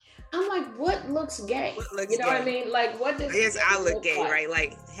looks gay? What looks You know gay? what I mean? Like, what does I guess gay I look gay, like? right?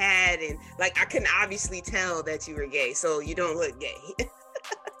 Like and like I couldn't obviously tell that you were gay, so you don't look gay.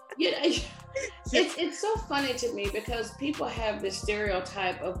 It's so funny to me because people have this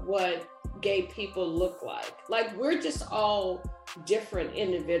stereotype of what gay people look like. Like, we're just all different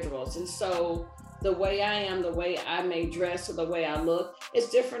individuals, and so the way I am, the way I may dress, or the way I look is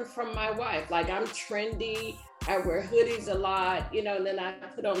different from my wife. Like, I'm trendy, I wear hoodies a lot, and then I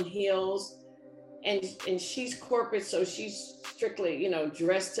put on heels, and she's corporate, so she's strictly,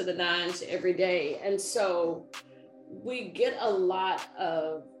 dressed to the nines every day. And so we get a lot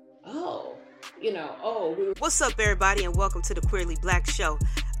of, What's up, everybody, and welcome to the Queerly Black Show.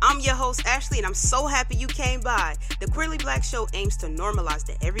 I'm your host, Ashley, and I'm so happy you came by. The Queerly Black Show aims to normalize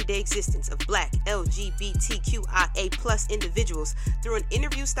the everyday existence of Black LGBTQIA+ individuals through an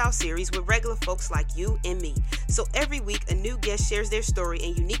interview-style series with regular folks like you and me. So every week, a new guest shares their story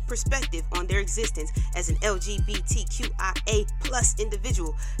and unique perspective on their existence as an LGBTQIA+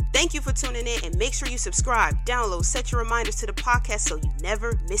 individual. Thank you for tuning in, and make sure you subscribe, download, set your reminders to the podcast so you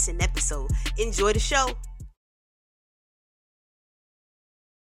never miss an episode. Enjoy the show.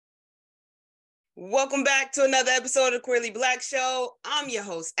 Welcome back to another episode of the Queerly Black Show. I'm your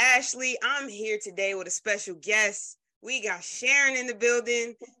host, Ashley. I'm here today with a special guest. We got Sherron in the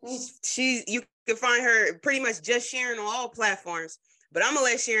building. You can find her pretty much just Sherron on all platforms. But I'm going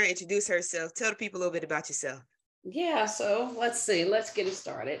to let Sherron introduce herself. Tell the people a little bit about yourself. Yeah, so let's see. Let's get it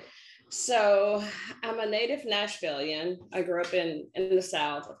started. So I'm a native Nashvilleian. I grew up in the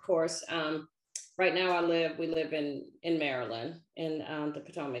South, of course. Right now we live in Maryland, in the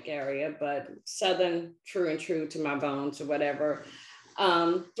Potomac area, but Southern, true to my bones or whatever.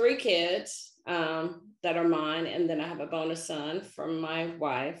 3 kids that are mine, and then I have a bonus son from my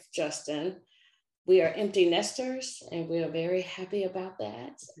wife, Justin. We are empty nesters, and we are very happy about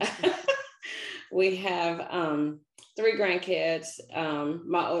that. We have 3 grandkids.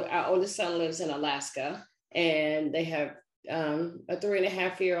 Our oldest son lives in Alaska, and they have a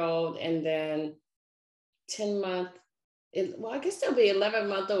 3.5-year-old, and then 10-month, I guess they'll be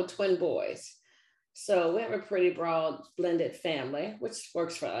 11-month-old twin boys. So we have a pretty broad blended family, which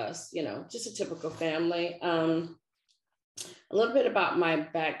works for us, just a typical family. A little bit about my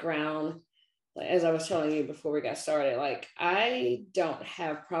background, as I was telling you before we got started, like I don't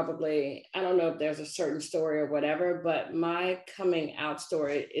know if there's a certain story or whatever, but my coming out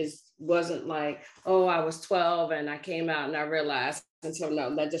story wasn't like, oh, I was 12 and I came out and I realized. And so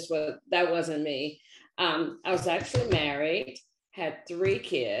no, that wasn't me. I was actually married, had 3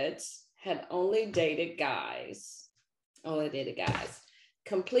 kids, had only dated guys.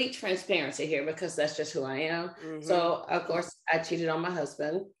 Complete transparency here because that's just who I am. Mm-hmm. So of course I cheated on my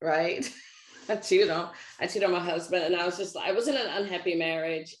husband, right? I cheated on my husband, and I was in an unhappy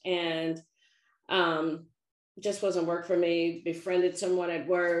marriage, and just wasn't work for me. Befriended someone at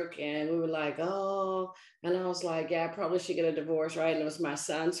work, and we were like, oh, and I was like, yeah, I probably should get a divorce, right? And it was my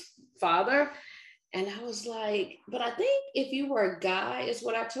son's father. And I was like, but I think if you were a guy, is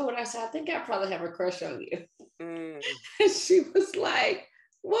what I told her. I said, I think I probably have a crush on you. Mm. And she was like,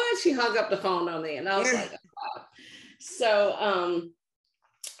 what? She hung up the phone on me. And I was like, oh.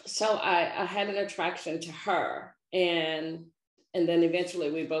 So I had an attraction to her. And then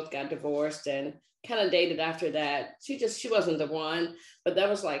eventually we both got divorced and kind of dated after that. She wasn't the one, but that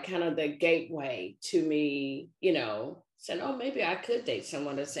was like kind of the gateway to me, saying, oh, maybe I could date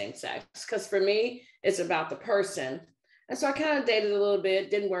someone of the same sex. Because for me, it's about the person. And so I kind of dated a little bit,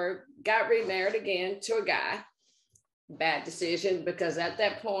 didn't work, got remarried again to a guy. Bad decision, because at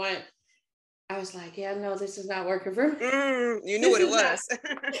that point, I was like, yeah, no, this is not working for me. You knew what it was.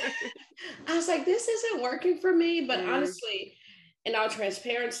 I was like, this isn't working for me. But honestly, in all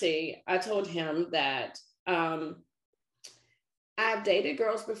transparency, I told him that I've dated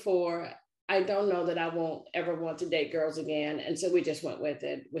girls before. I don't know that I won't ever want to date girls again. And so we just went with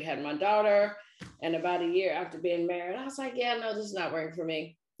it. We had my daughter, and about a year after being married, I was like, yeah, no, this is not working for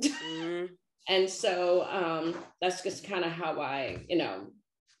me. And so that's just kind of how I,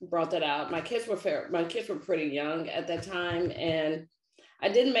 brought that out. My kids were pretty young at that time. And I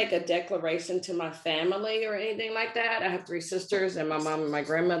didn't make a declaration to my family or anything like that. I have 3 sisters, and my mom and my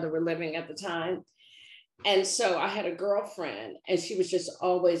grandmother were living at the time. And so I had a girlfriend, and she was just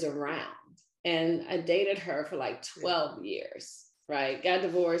always around. And I dated her for like 12 years, right? Got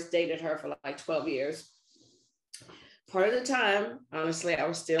divorced, dated her for like 12 years. Part of the time, honestly, I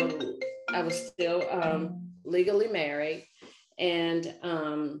was still legally married. And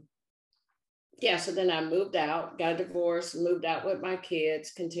so then I moved out, got divorced, moved out with my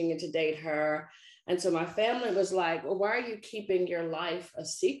kids, continued to date her. And so my family was like, well, why are you keeping your life a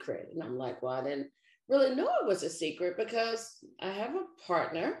secret? And I'm like, well, I didn't really know it was a secret because I have a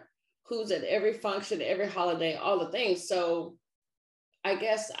partner who's at every function, every holiday, all the things. So I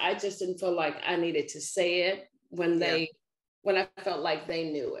guess I just didn't feel like I needed to say it when I felt like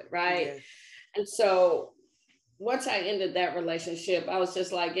they knew it, right? Yeah. And so once I ended that relationship, I was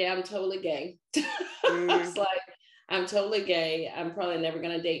just like, yeah, I'm totally gay. I was like, I'm totally gay. I'm probably never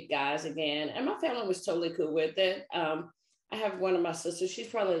going to date guys again. And my family was totally cool with it. I have one of my sisters, she's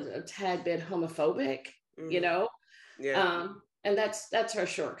probably a tad bit homophobic, you know? Yeah. And that's her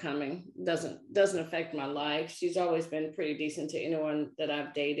shortcoming. Doesn't affect my life. She's always been pretty decent to anyone that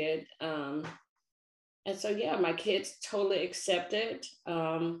I've dated. And so, yeah, my kids totally accept it.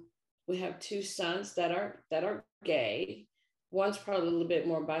 We have two sons that are gay. One's probably a little bit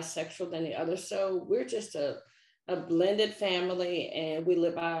more bisexual than the other. So we're just a blended family, and we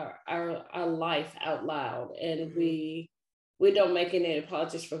live our life out loud, and we don't make any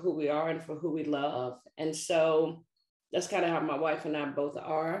apologies for who we are and for who we love. And so that's kind of how my wife and I both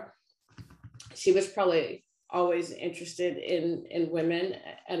are. She was probably always interested in women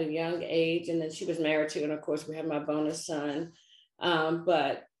at a young age, and then she was married to, and of course we have my bonus son.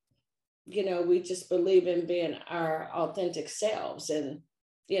 But you know, we just believe in being our authentic selves, and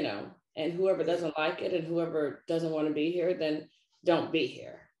you know, and whoever doesn't like it and whoever doesn't want to be here, then don't be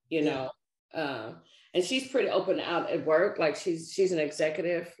here, you know. And she's pretty open out at work. Like she's an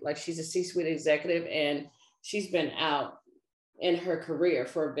executive, like she's a C-suite executive, and she's been out in her career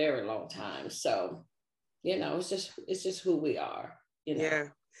for a very long time. So, you know, it's just who we are, you know. Yeah.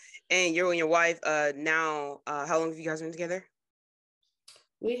 And you and your wife now, how long have you guys been together?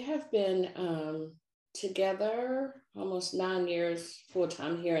 We have been together almost 9 years full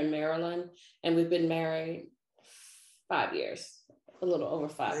time here in Maryland, and we've been married 5 years, a little over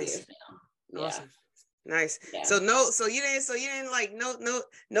 5 years now. Awesome. Yeah. Nice. Yeah. So you didn't like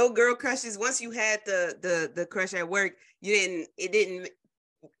no girl crushes. Once you had the crush at work, nothing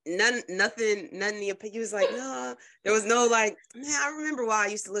you was like, no, there was no like, man, I remember why I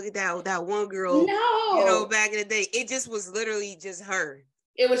used to look at that one girl, you know, back in the day. It just was literally just her.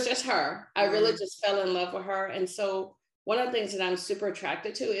 It was just her. I really just fell in love with her. And so one of the things that I'm super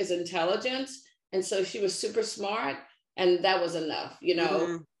attracted to is intelligence. And so she was super smart, and that was enough, you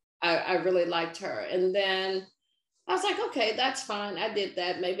know. I really liked her. And then I was like, okay, that's fine. I did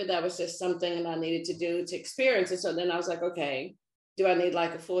that. Maybe that was just something that I needed to do to experience it. So then I was like, okay, do I need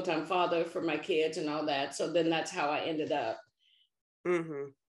like a full-time father for my kids and all that? So then that's how I ended up.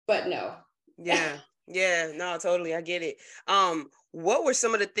 But no. Yeah. Yeah, no, totally. I get it. What were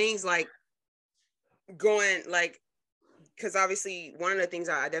some of the things like going like, because obviously one of the things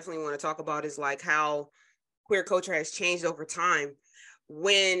I definitely want to talk about is like how queer culture has changed over time.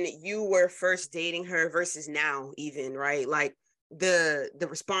 When you were first dating her versus now, even, right? Like the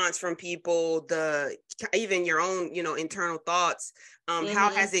response from people, even your own, you know, internal thoughts. How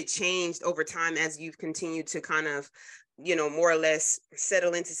has it changed over time as you've continued to kind of, you know, more or less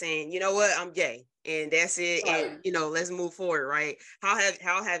settle into saying, you know what, I'm gay and that's it, Right. and you know, let's move forward, right? How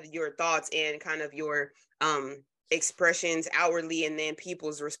have your thoughts and kind of your expressions outwardly and then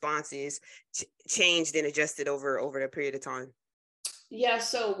people's responses changed and adjusted over the period of time? Yeah,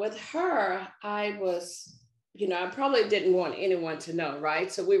 so with her, I was, you know, I probably didn't want anyone to know, right?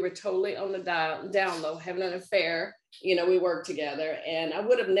 So we were totally on the down low, having an affair. You know, we worked together, and I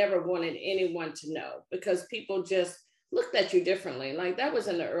would have never wanted anyone to know because people just looked at you differently. Like that was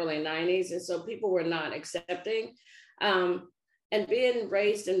in the early 90s, and so people were not accepting. And being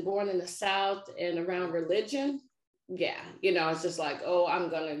raised and born in the South and around religion, yeah, you know, it's just like, oh, I'm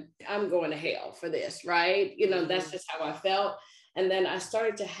going to hell for this, right? You know, that's just how I felt. And then I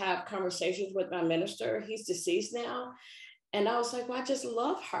started to have conversations with my minister. He's deceased now. And I was like, well, I just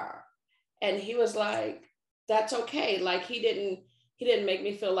love her. And he was like, that's okay. Like he didn't make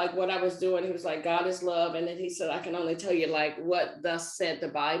me feel like what I was doing. He was like, God is love. And then he said, I can only tell you like what thus said the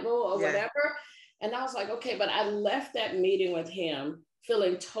Bible or whatever. And I was like, okay, but I left that meeting with him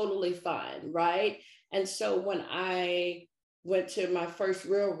feeling totally fine, right? And so when I went to my first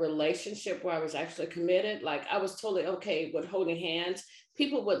real relationship where I was actually committed, like I was totally okay with holding hands.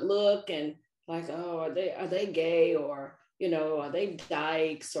 People would look and like, oh, are they gay, or you know, are they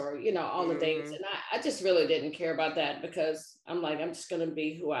dykes, or you know, all the things. And I just really didn't care about that because I'm like, I'm just going to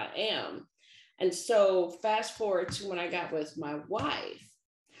be who I am. And so fast forward to when I got with my wife,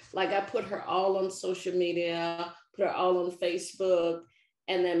 like I put her all on social media, put her all on Facebook.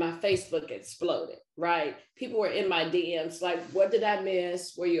 And then my Facebook exploded, right? People were in my DMs like, what did I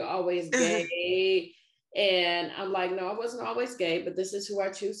miss? Were you always gay? And I'm like, no, I wasn't always gay, but this is who I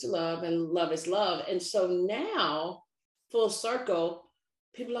choose to love, and love is love. And so now, full circle,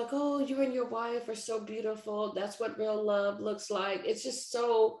 people are like, oh, you and your wife are so beautiful. That's what real love looks like. It's just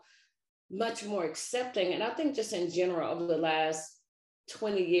so much more accepting. And I think just in general, over the last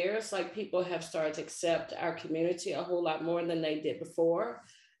 20 years, like people have started to accept our community a whole lot more than they did before.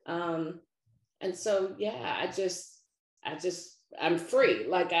 Um, and so, yeah, I'm free.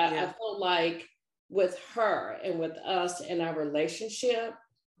 Like I Yeah. feel like with her and with us and our relationship,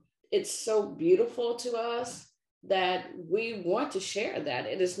 it's so beautiful to us that we want to share that.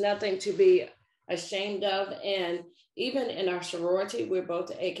 It is nothing to be ashamed of. And even in our sorority, we're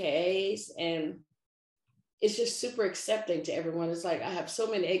both AKAs, and it's just super accepting to everyone. It's like I have so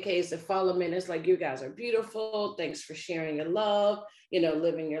many AKs that follow me, and it's like, you guys are beautiful. Thanks for sharing your love,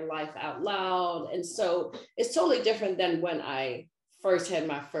 living your life out loud. And so it's totally different than when I first had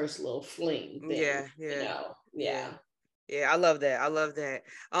my first little fling. Then, Yeah, yeah, yeah. yeah. I love that. I love that.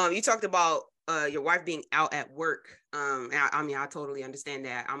 You talked about your wife being out at work. And I mean, I totally understand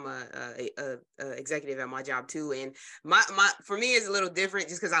that. I'm a executive at my job too, and my for me it's a little different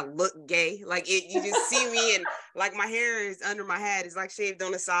just because I look gay. Like you just see me, and like my hair is under my hat, it's like shaved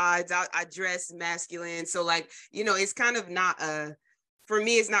on the sides. I dress masculine, so like it's kind of not a. For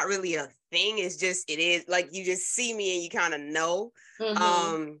me, it's not really a thing. It's just it is like you just see me and you kind of know.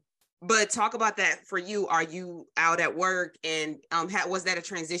 Mm-hmm. But talk about that for you. Are you out at work, and was that a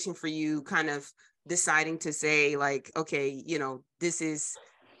transition for you, kind of deciding to say like, okay, this is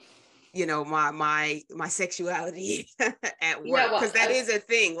my sexuality at Yeah, work, because well, that is a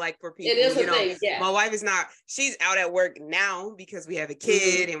thing, like for it people. is a thing. Yeah. My wife is not, she's out at work now because we have a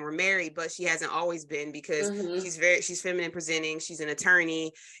kid Mm-hmm. and we're married, but she hasn't always been because Mm-hmm. she's feminine presenting, she's an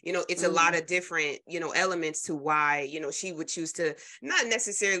attorney. It's a lot Mm-hmm. of different elements to why she would choose to not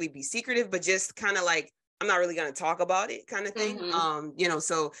necessarily be secretive, but just kind of like, I'm not really going to talk about it kind of thing. Mm-hmm.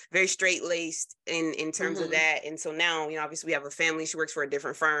 So very straight laced in terms of Mm-hmm. that. And so now, obviously we have a family. She works for a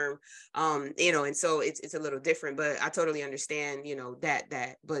different firm, and so it's a little different, but I totally understand,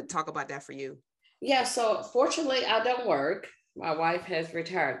 that, but talk about that for you. Yeah, so fortunately, I don't work. My wife has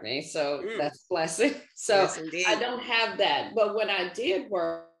retired me, so Mm, that's a blessing. So yes, I indeed. don't have that. But when I did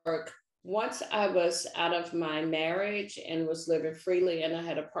work, once I was out of my marriage and was living freely, and I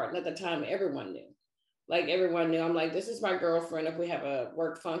had a partner at the time, everyone knew. Like everyone knew. I'm like, this is my girlfriend. If we have a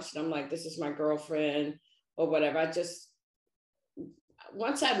work function, I'm like, this is my girlfriend or whatever.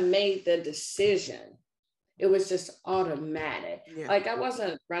 Once I made the decision, it was just automatic. Yeah. Like I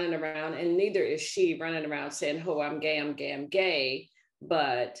wasn't running around, and neither is she running around saying, oh, I'm gay, I'm gay, I'm gay.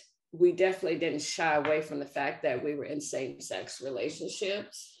 But we definitely didn't shy away from the fact that we were in same-sex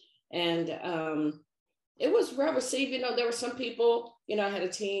relationships. And it was well received. There were some people, I had a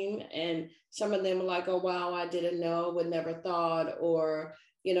team, and some of them were like, oh, wow, I didn't know, would never thought. Or,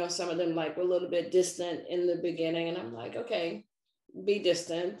 some of them like were a little bit distant in the beginning. And I'm like, okay, be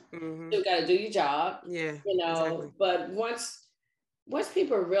distant. Mm-hmm. You got to do your job, Yeah, exactly. But once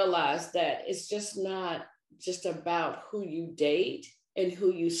people realize that it's just not just about who you date and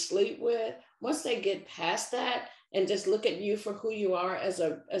who you sleep with, once they get past that and just look at you for who you are as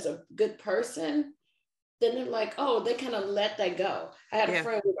a good person, then they're like, oh, they kind of let that go. I had a Yeah.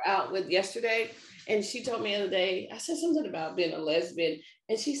 friend we were out with yesterday, and she told me the other day, I said something about being a lesbian,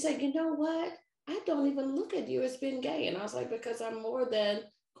 and she said, you know what? I don't even look at you as being gay. And I was like, because I'm more than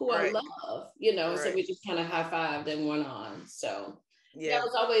who I Right. love, and so Right. we just kind of high-fived and went on. So yeah, Yeah. it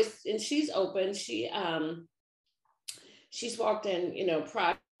was always, and she's open. She's walked in,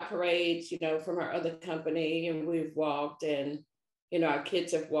 pride parades, from her other company, and we've walked, and our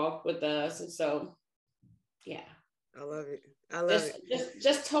kids have walked with us. And so yeah, I love it. I love just it.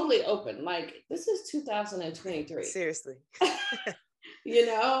 just totally open. Like this is 2023. Seriously. you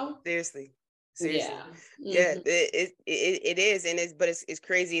know Seriously. yeah. Seriously. Yeah, Mm-hmm. it is. And it's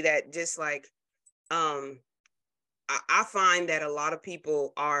crazy that just like, um, I find that a lot of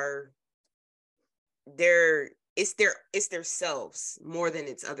people are it's their selves more than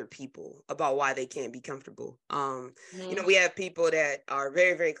it's other people about why they can't be comfortable. Mm-hmm. We have people that are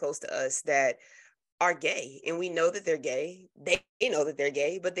very, very close to us that are gay, and we know that they're gay. They know that they're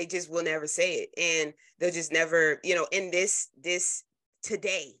gay, but they just will never say it, and they'll just never, in this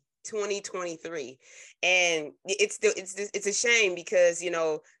today, 2023. And it's a shame because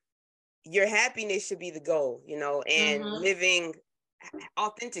your happiness should be the goal, and Mm-hmm. living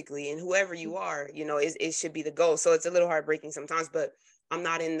authentically and whoever you are, it should be the goal. So it's a little heartbreaking sometimes, but I'm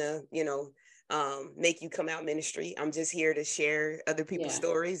not in the make you come out ministry. I'm just here to share other people's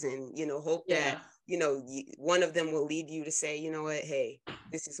stories and, hope that, one of them will lead you to say, you know what, hey,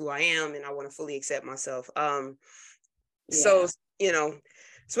 this is who I am and I want to fully accept myself. So,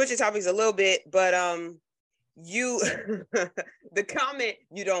 switching topics a little bit, but you, the comment,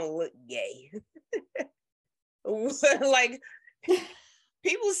 you don't look gay. Like,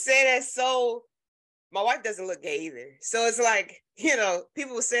 people say that, so my wife doesn't look gay either. So it's like,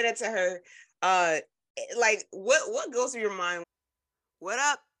 people will say that to her. Like, what goes through your mind? What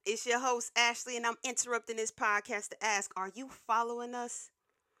up? It's your host, Ashley, and I'm interrupting this podcast to ask, are you following us?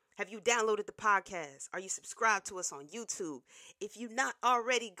 Have you downloaded the podcast? Are you subscribed to us on YouTube? If you're not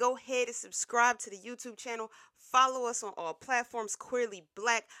already, go ahead and subscribe to the YouTube channel. Follow us on all platforms, Queerly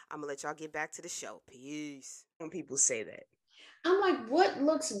Black. I'm going to let y'all get back to the show. Peace. When people say that, I'm like, what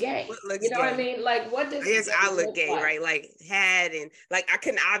looks gay? What looks you know gay? What I mean? Like, what does I guess I look gay, like? right? Like, and like, I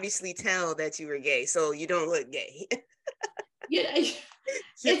couldn't obviously tell that you were gay, so you don't look gay.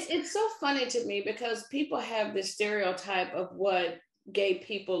 It's so funny to me because people have this stereotype of what gay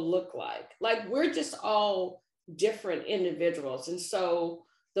people look like. Like, we're just all different individuals. And so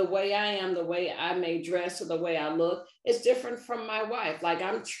the way I am, the way I may dress, or the way I look is different from my wife. Like,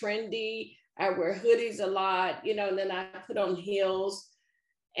 I'm trendy. I wear hoodies a lot, and then I put on heels,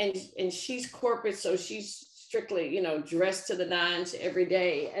 and she's corporate. So she's strictly, dressed to the nines every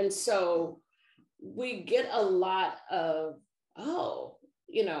day. And so we get a lot of,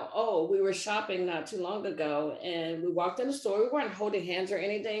 we were shopping not too long ago and we walked in the store. We weren't holding hands or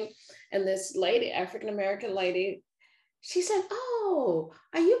anything. And this lady, African-American lady, she said, "Oh,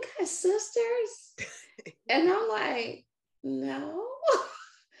 are you guys sisters?" And I'm like, "No."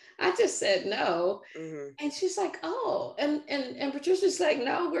 I just said no. Mm-hmm. And she's like, "Oh," and Patricia's like,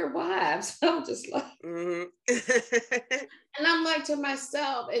 "No, we're wives." I'm just like, mm-hmm. And I'm like to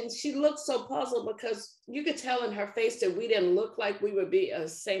myself, and she looked so puzzled because you could tell in her face that we didn't look like we would be a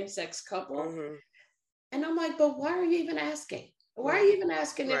same-sex couple. Mm-hmm. And I'm like, "But why are you even asking? Why are you even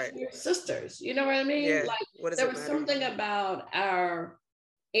asking if we're sisters?" You know what I mean? Yeah. Like, there was something about our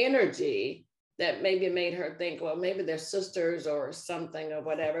energy that maybe made her think, well, maybe they're sisters or something or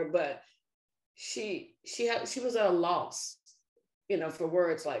whatever. But she was at a loss, for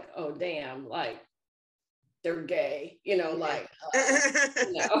words like, "Oh, damn, like they're gay," like,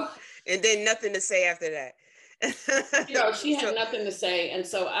 and then nothing to say after that. She had nothing to say. And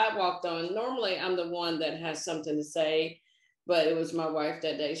so I walked on. Normally I'm the one that has something to say, but it was my wife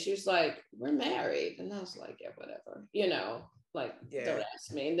that day. She was like, "We're married." And I was like, "Yeah, whatever, like, don't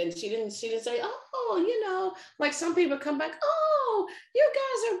ask me." And then she didn't say, "Oh, like some people come back, 'Oh, you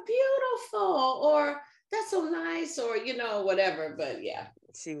guys are beautiful,' or 'That's so nice,' or, whatever." But yeah.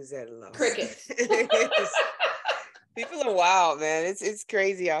 She was at a loss. Crickets. People are wild, man. It's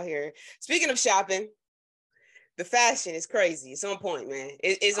crazy out here. Speaking of shopping, the fashion is crazy. It's on point, man.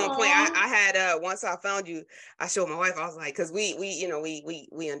 It's on point. I had once I found you, I showed my wife. I was like, because we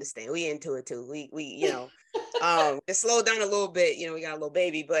understand. We into it too. We just slow down a little bit. We got a little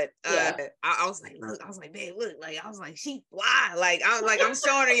baby, but I was like, look, I was like, babe, look, like I was like, she fly. Like I'm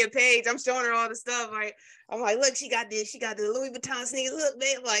showing her your page. I'm showing her all the stuff. Like I'm like, look, she got this. She got the Louis Vuitton sneakers. Look,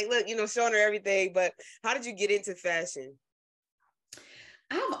 babe, like look, showing her everything. But how did you get into fashion?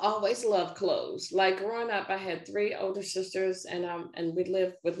 I've always loved clothes. Like, growing up, I had 3 older sisters, and we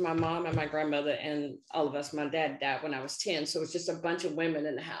lived with my mom and my grandmother and all of us. My dad died when I was 10, so it was just a bunch of women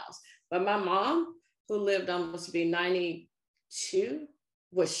in the house. But my mom, who lived almost to be 92,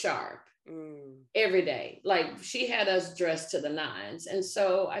 was sharp every day. Like, she had us dressed to the nines. And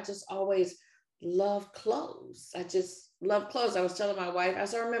so I just always loved clothes. I just love clothes. I was telling my wife,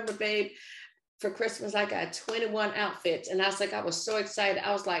 I remember, babe, for Christmas, I got 21 outfits. And I was so excited.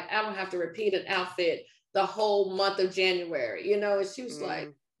 I was like, I don't have to repeat an outfit the whole month of January, and she was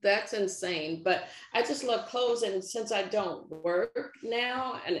like, that's insane. But I just love clothes. And since I don't work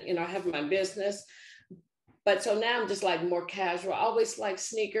now, and, I have my business, but so now I'm just like more casual. I always like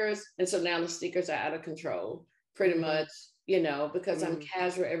sneakers. And so now the sneakers are out of control pretty much, because I'm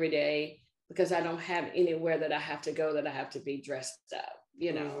casual every day, because I don't have anywhere that I have to go that I have to be dressed up,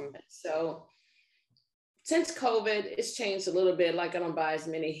 So since COVID, it's changed a little bit. Like, I don't buy as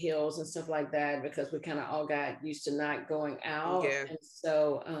many heels and stuff like that because we kind of all got used to not going out. Yeah. And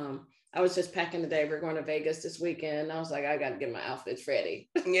so I was just packing today. We're going to Vegas this weekend. I was like, I got to get my outfits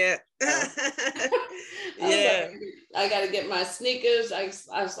ready. Yeah. Yeah. I got to get my sneakers. I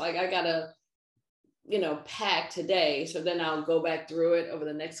was like, I got to, pack today. So then I'll go back through it over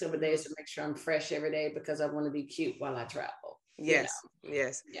the next couple of days to make sure I'm fresh every day, because I want to be cute while I travel. Yes.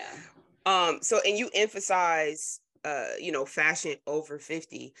 Yes. Yeah. So, and you emphasize fashion over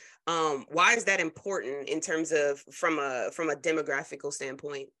 50. Why is that important in terms of from a demographical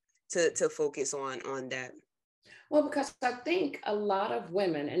standpoint to focus on that? Well, because I think a lot of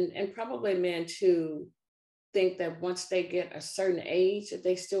women and probably men too think that once they get a certain age that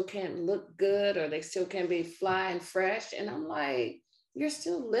they still can't look good or they still can't be fly and fresh. And I'm like, you're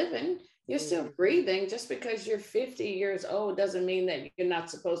still living, you're still breathing. Just because you're 50 years old doesn't mean that you're not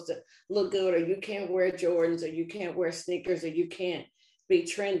supposed to look good, or you can't wear Jordans, or you can't wear sneakers, or you can't be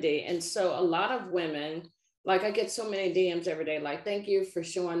trendy. And so a lot of women, like, I get so many DMs every day, like, thank you for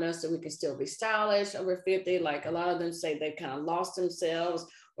showing us that we can still be stylish over 50. Like, a lot of them say they've kind of lost themselves,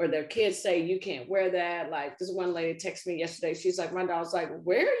 or their kids say you can't wear that. Like, this one lady texted me yesterday. She's like, my daughter's like,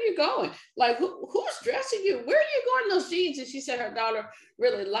 where are you going? Like, who's dressing you? Where are you going in those jeans? And she said her daughter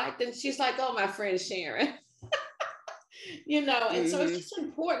really liked them. She's like, oh, my friend Sherron. And so it's just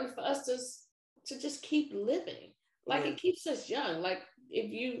important for us to just keep living. Like, it keeps us young. Like,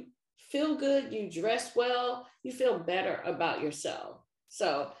 if you feel good, you dress well, you feel better about yourself.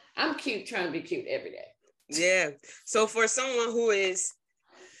 So I'm cute, trying to be cute every day. Yeah. So for someone who is,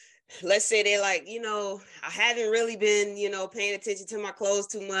 let's say they're like, I haven't really been, paying attention to my clothes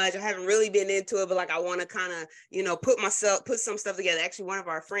too much. I haven't really been into it, but like, I want to kind of, put some stuff together. Actually, one of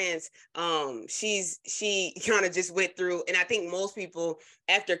our friends, she kind of just went through, and I think most people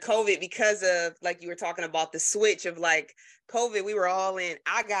after COVID, because of, like you were talking about, the switch of like COVID, we were all in.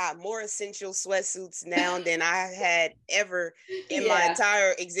 I got more essential sweatsuits now than I had ever in my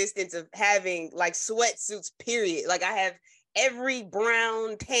entire existence of having like sweatsuits, period. Like, I have every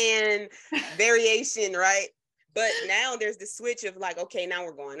brown, tan variation, right? But now there's the switch of like, okay, now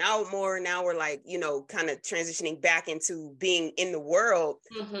we're going out more. Now we're like, kind of transitioning back into being in the world.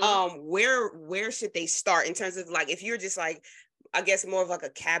 Where should they start in terms of like, if you're just like, I guess more of like a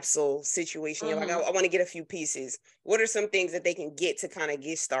capsule situation, you're like, I want to get a few pieces. What are some things that they can get to kind of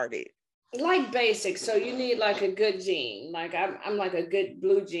get started? Like basics. So you need like a good jean. Like I'm like a good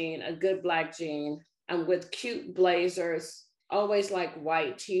blue jean, a good black jean. I'm with cute blazers, always like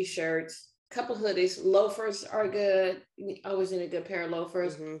white t-shirts, couple hoodies, loafers are good. You always need a good pair of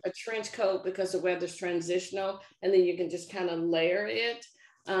loafers, a trench coat because the weather's transitional, and then you can just kind of layer it.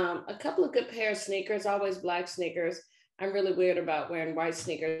 A couple of good pair of sneakers, always black sneakers. I'm really weird about wearing white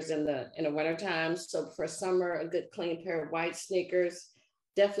sneakers in the winter time. So for summer, a good clean pair of white sneakers.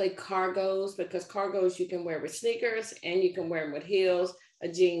 Definitely cargos, because cargos you can wear with sneakers and you can wear them with heels. A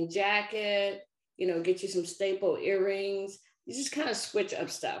jean jacket, get you some staple earrings. You just kind of switch up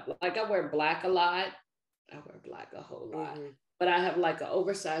stuff. Like, I wear black a lot. I wear black a whole lot. But I have like an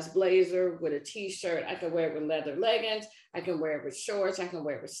oversized blazer with a t-shirt. I can wear it with leather leggings. I can wear it with shorts. I can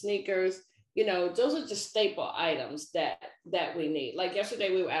wear it with sneakers. Those are just staple items that we need. Like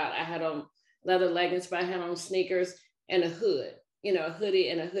yesterday we were out. I had on leather leggings, but I had on sneakers and a hood, a hoodie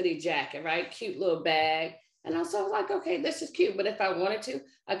and a hoodie jacket, right? Cute little bag. And I was like, okay, this is cute. But if I wanted to,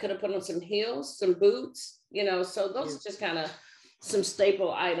 I could have put on some heels, some boots, so those are just kind of some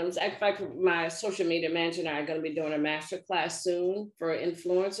staple items. In fact, my social media manager and I are going to be doing a master class soon for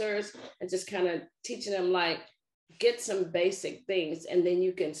influencers, and just kind of teaching them, like, get some basic things, and then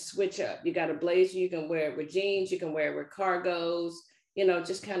you can switch up. You got a blazer, you can wear it with jeans, you can wear it with cargos,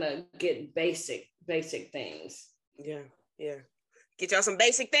 just kind of get basic things. Yeah. Get y'all some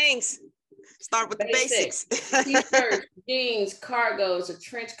basic things. Start with the basics. T-shirts, jeans, cargos, a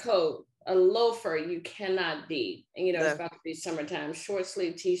trench coat, a loafer you cannot beat. And it's about to be summertime. Short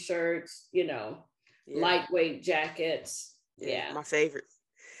sleeve t-shirts, lightweight jackets. Yeah. My favorite.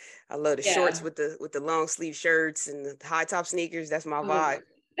 I love the shorts with the long sleeve shirts and the high top sneakers. That's my vibe.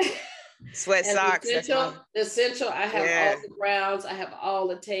 Sweat socks. The essential. I have all the browns. I have all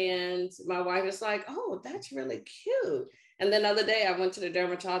the tans. My wife is like, oh, that's really cute. And then the other day I went to the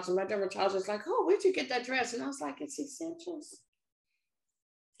dermatologist, and my dermatologist was like, oh, where'd you get that dress? And I was like, it's essentials.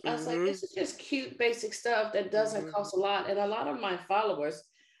 I was like, this is just cute, basic stuff that doesn't cost a lot. And a lot of my followers,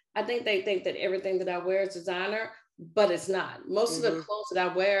 I think they think that everything that I wear is designer, but it's not. Most of the clothes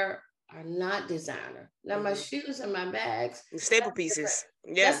that I wear are not designer. Now, my shoes and my bags, staple pieces.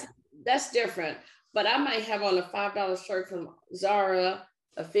 Different. Yeah. That's different. But I might have on a $5 shirt from Zara,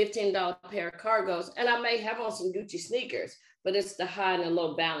 a $15 pair of cargos, and I may have on some Gucci sneakers, but it's the high and the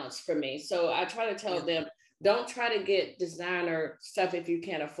low balance for me. So I try to tell them, don't try to get designer stuff if you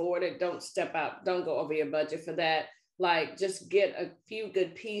can't afford it. Don't step out. Don't go over your budget for that. Like, just get a few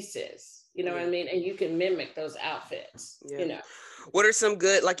good pieces, what I mean? And you can mimic those outfits, What are some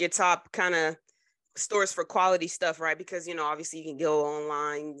good, like, your top kind of stores for quality stuff, right? Because, obviously you can go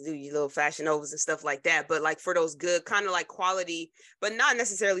online, do your little Fashion Novas and stuff like that. But like, for those good kind of like quality, but not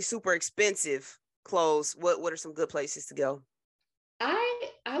necessarily super expensive clothes, what are some good places to go? I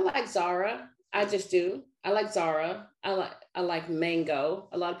like Zara. I just do. I like Zara. I like Mango.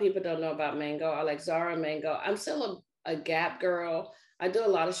 A lot of people don't know about Mango. I like Zara, Mango. I'm still a Gap girl. I do a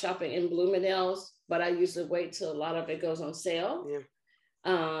lot of shopping in Bloomingdale's, but I usually wait till a lot of it goes on sale. Yeah.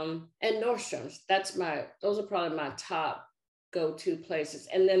 And Nordstrom's. Those are probably my top go-to places.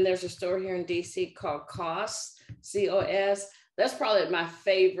 And then there's a store here in DC called COS, COS. That's probably my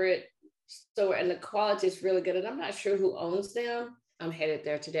favorite store, and the quality is really good. And I'm not sure who owns them. I'm headed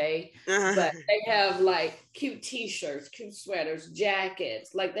there today, but they have like cute t-shirts, cute sweaters,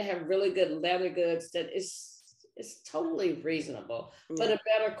 jackets. Like they have really good leather goods that is totally reasonable, but a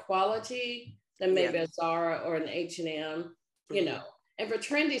better quality than maybe a Zara or an H&M, you know. And for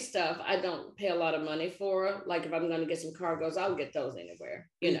trendy stuff, I don't pay a lot of money for. Like if I'm going to get some cargos, I'll get those anywhere,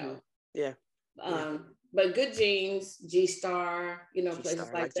 you know. Yeah. But good jeans, G-Star, you know, G-Star,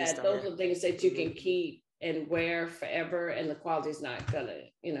 places like that. G-Star, Those are things that you can keep and wear forever, and the quality is not gonna,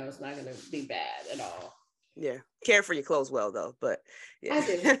 you know, it's not gonna be bad at all. Yeah, care for your clothes well though, but yeah. I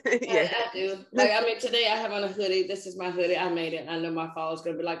do. I do. Like, I mean, today I have on a hoodie. This is my hoodie. I made it. I know my followers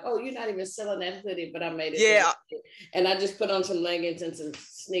gonna be like, "Oh, you're not even selling that hoodie," but I made it. Yeah. And I just put on some leggings and some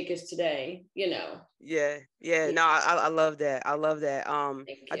sneakers today. You know. Yeah. No, I love that. I love that. I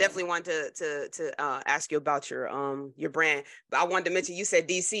definitely wanted to ask you about your brand, but I wanted to mention you said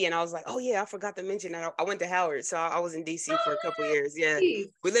DC, and I was like, oh yeah, I forgot to mention that I went to Howard, so I was in DC for a couple of years. Yeah,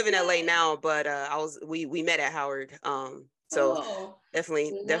 we live in LA now, but we met at Howard. So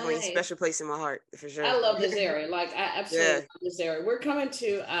definitely a special place in my heart for sure. I love this area. Like I absolutely love this area. We're coming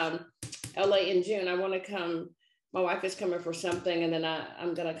to LA in June. I want to come. My wife is coming for something, and then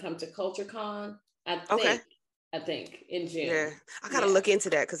I'm gonna come to CultureCon. I think in June. Yeah, I gotta look into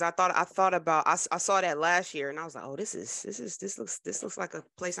that because I saw that last year and I was like, oh, this looks like a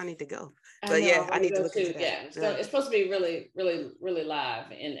place I need to go. But I need to look into that. Yeah, it's supposed to be really, really, really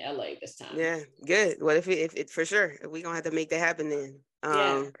live in LA this time. Yeah, good. Well, if it for sure, we're gonna have to make that happen then.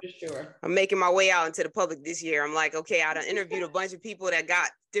 Yeah, for sure. I'm making my way out into the public this year. I'm like, okay, I done interviewed a bunch of people that got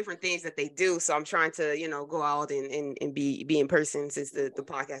different things that they do. So I'm trying to, go out and be in person since the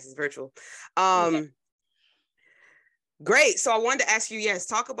podcast is virtual. Great. So I wanted to ask you,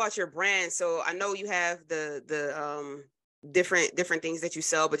 talk about your brand. So I know you have the different things that you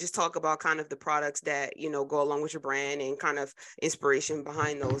sell, but just talk about kind of the products that, go along with your brand and kind of inspiration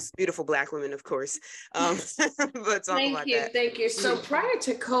behind those beautiful Black women, of course. But Thank you. So prior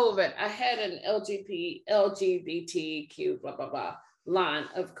to COVID, I had an LGBTQ, blah, blah, blah, line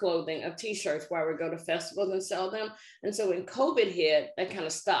of clothing, of t-shirts where we go to festivals and sell them. And so when COVID hit, that kind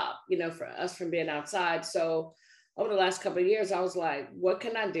of stopped, for us from being outside. So over the last couple of years, I was like, what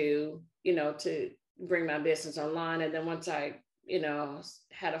can I do, to bring my business online? And then once I,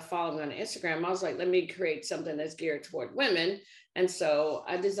 had a following on Instagram, I was like, let me create something that's geared toward women. And so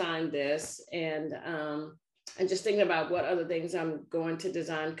I designed this and just thinking about what other things I'm going to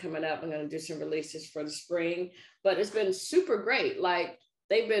design coming up. I'm going to do some releases for the spring, but it's been super great. Like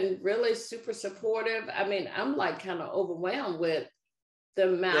they've been really super supportive. I mean, I'm like kind of overwhelmed with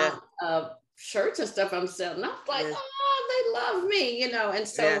the amount of shirts and stuff I'm selling. I'm like, oh, they love me, and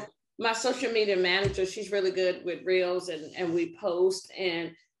so my social media manager, she's really good with reels and we post,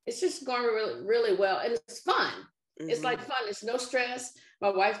 and it's just going really, really well. And it's fun. It's like fun. It's no stress. My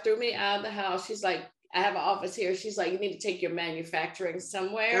wife threw me out of the house. She's like, I have an office here. She's like, you need to take your manufacturing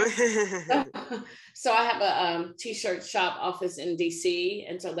somewhere. So I have a t-shirt shop office in DC.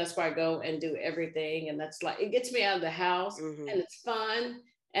 And so that's where I go and do everything. And that's like, it gets me out of the house and it's fun.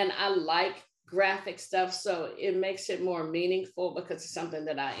 And I like graphic stuff, so it makes it more meaningful because it's something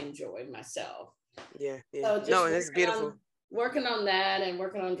that I enjoy myself. So it's beautiful. Working on that and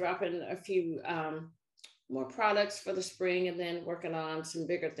working on dropping a few more products for the spring, and then working on some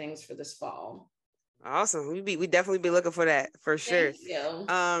bigger things for this fall. Awesome. We definitely be looking for that for sure. Thank you.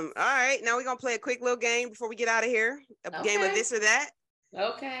 All right, now we're gonna play a quick little game before we get out of here. A game of this or that.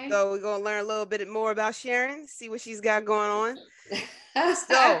 Okay. So we're gonna learn a little bit more about Sherron, see what she's got going on.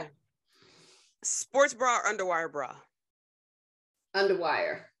 So sports bra or underwire bra?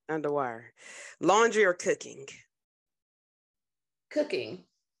 Underwire. Laundry or cooking? Cooking.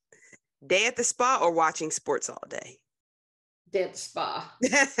 Day at the spa or watching sports all day? Day at the spa.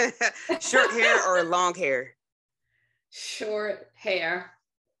 Short hair or long hair? Short hair.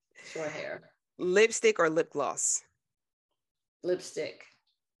 Lipstick or lip gloss? Lipstick.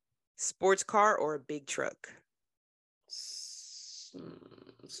 Sports car or a big truck?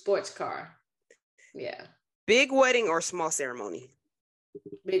 Sports car. Yeah. Big wedding or small ceremony?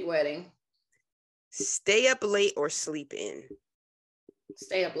 Big wedding. Stay up late or sleep in?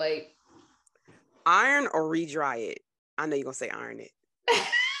 Stay up late. Iron or re-dry it? I know you're gonna say iron it.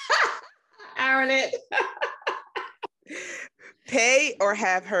 Iron it. Pay or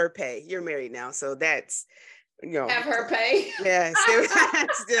have her pay? You're married now, so that's, you know. Have her pay. Yeah,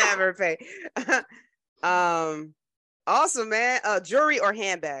 still have her pay. Also, man, jewelry or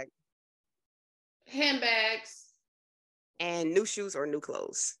handbag? Handbags. And new shoes or new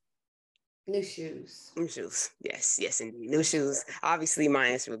clothes? New shoes. New shoes. Yes, indeed. New shoes. Obviously, my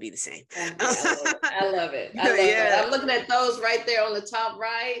answer would be the same. Yeah, I love it. I love it. I'm looking at those right there on the top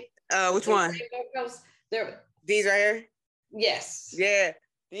right. Which one? These right here? Yes. Yeah.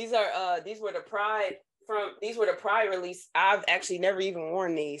 These were the Pride release. I've actually never even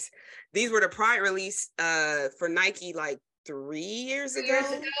worn these. These were the Pride release for Nike like 3 years ago.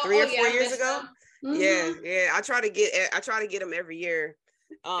 3 or 4 years ago. Mm-hmm. Yeah. I try to get them every year.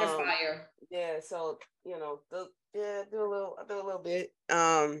 They're fire. Yeah, so do a little bit.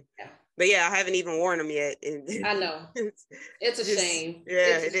 But yeah, I haven't even worn them yet. I know. It's a shame.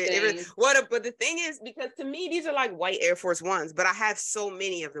 Yeah, but the thing is, because to me, these are like white Air Force Ones, but I have so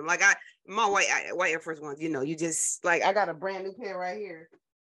many of them. Like my white Air Force Ones, you just like, I got a brand new pair right here.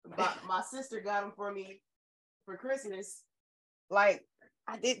 My sister got them for me for Christmas. Like,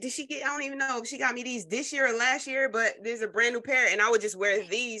 I don't even know if she got me these this year or last year, but there's a brand new pair, and I would just wear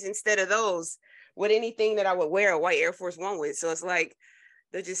these instead of those with anything that I would wear a white Air Force One with. So it's like,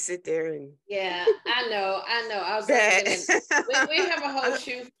 they'll just sit there and. Yeah, I know. I was like, we have a whole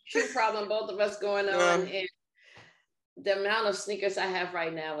shoe problem, both of us going on, and the amount of sneakers I have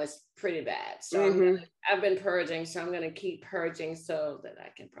right now is pretty bad. So I've been purging, so I'm going to keep purging so that I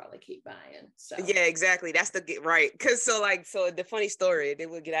can probably keep buying. So yeah, exactly. That's right. Because so the funny story,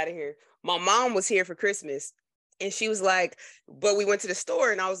 then we'll get out of here. My mom was here for Christmas, and she was like, but we went to the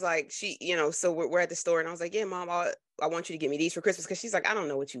store, and I was like, so we're at the store, and I was like, yeah, Mom, I want you to get me these for Christmas. Because she's like, I don't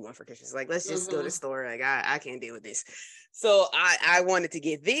know what you want for Christmas. Like, let's just go to the store. Like, I can't deal with this. So I wanted to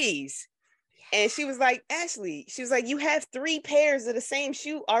get these. And she was like, Ashley, she was like, you have 3 pairs of the same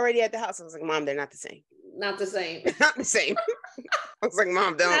shoe already at the house. I was like, Mom, they're not the same. Not the same. Not the same. I was like,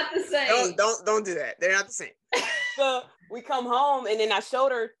 Mom, not the same. Don't do that. They're not the same. So we come home, and then I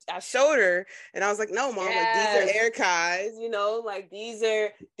showed her, and I was like, no, Mom, like, these are Air Kais, like these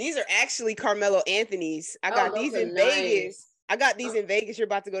are actually Carmelo Anthony's. I got these in Vegas. I got these in Vegas. You're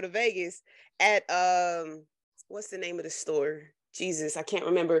about to go to Vegas at what's the name of the store? Jesus, I can't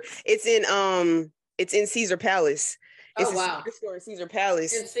remember. It's in Caesar Palace. It's a store in Caesar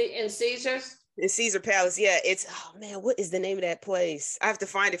Palace. In Caesar's? In Caesar Palace, yeah. It's, oh man, what is the name of that place? I have to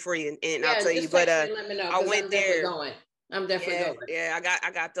find it for you, and I'll tell you. But let me know, I went there. I'm definitely going. Yeah,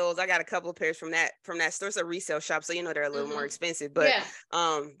 I got those. I got a couple of pairs from that store. It's a resale shop, so they're a little more expensive. But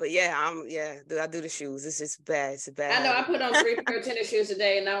I do the shoes. It's just bad. It's bad. I know. I put on 3 pair of tennis shoes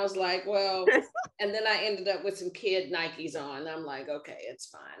today, and I was like, well, and then I ended up with some kid Nikes on. I'm like, okay, it's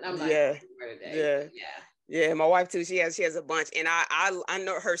fine. I'm like, yeah. My wife too. She has a bunch, and I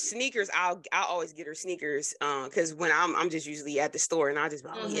know her sneakers. I always get her sneakers because when I'm just usually at the store, and I just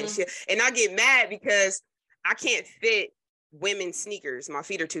and I get mad because I can't fit women's sneakers. My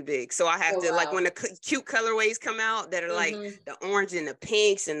feet are too big, so I have to like when the cute colorways come out that are like the orange and the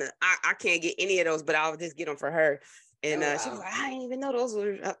pinks, and I can't get any of those, but I'll just get them for her. And she was like, I didn't even know those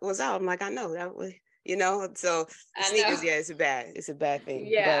was out. I'm like, I know that was. So sneakers, it's a bad thing.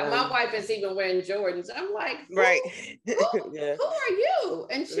 Yeah, but, my wife is even wearing Jordans. I'm like, right. Who are you?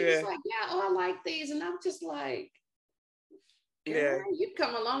 And she was like, I like these. And I'm just like, you've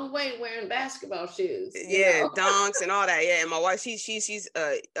come a long way wearing basketball shoes. Dunks and all that. Yeah, and my wife, she's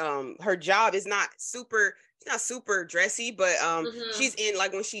her job is not super dressy, but she's in,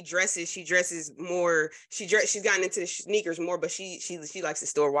 like, when she dresses more. She's gotten into the sneakers more, but she likes to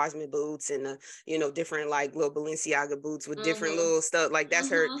store Wiseman boots and different like little Balenciaga boots with different little stuff. Like that's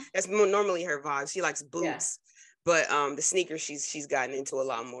normally her vibe. She likes boots. But the sneakers she's gotten into a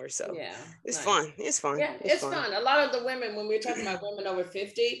lot more. So it's fun. It's fun. Yeah, it's fun. A lot of the women, when we're talking about women over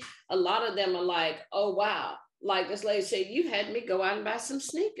 50, a lot of them are like, oh wow. Like this lady said, you had me go out and buy some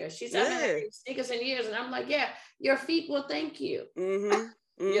sneakers. She's I haven't had sneakers in years. And I'm like, your feet will thank you.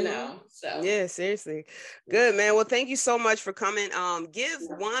 So yeah, seriously. Good, man. Well, thank you so much for coming. Give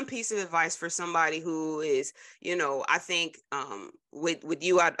one piece of advice for somebody who is, I think with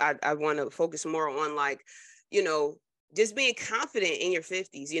you, I want to focus more on like, just being confident in your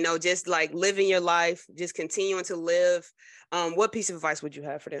 50s, just like living your life, just continuing to live. What piece of advice would you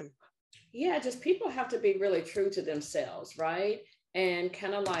have for them? Yeah, just people have to be really true to themselves, right? And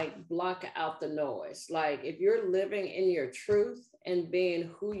kind of like block out the noise. Like if you're living in your truth and being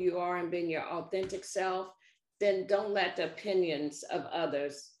who you are and being your authentic self, then don't let the opinions of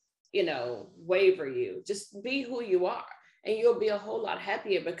others waver you. Just be who you are, and you'll be a whole lot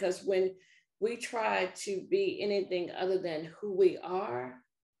happier, because when we try to be anything other than who we are,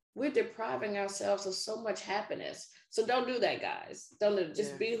 we're depriving ourselves of so much happiness. So don't do that, guys. Don't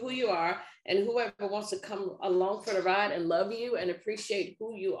just be who you are, and whoever wants to come along for the ride and love you and appreciate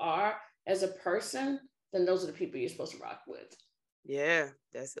who you are as a person, then those are the people you're supposed to rock with. Yeah,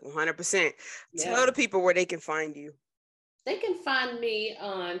 that's 100%. Yeah. Tell the people where they can find you. They can find me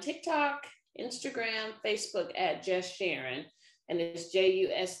on TikTok, Instagram, Facebook at Just Sherron, and it's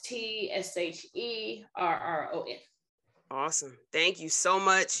JUSTSHERRON. Awesome. Thank you so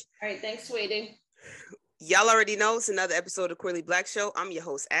much. All right. Thanks, sweetie. Y'all already know it's another episode of Queerly Black Show. I'm your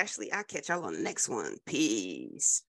host, Ashley. I'll catch y'all on the next one. Peace.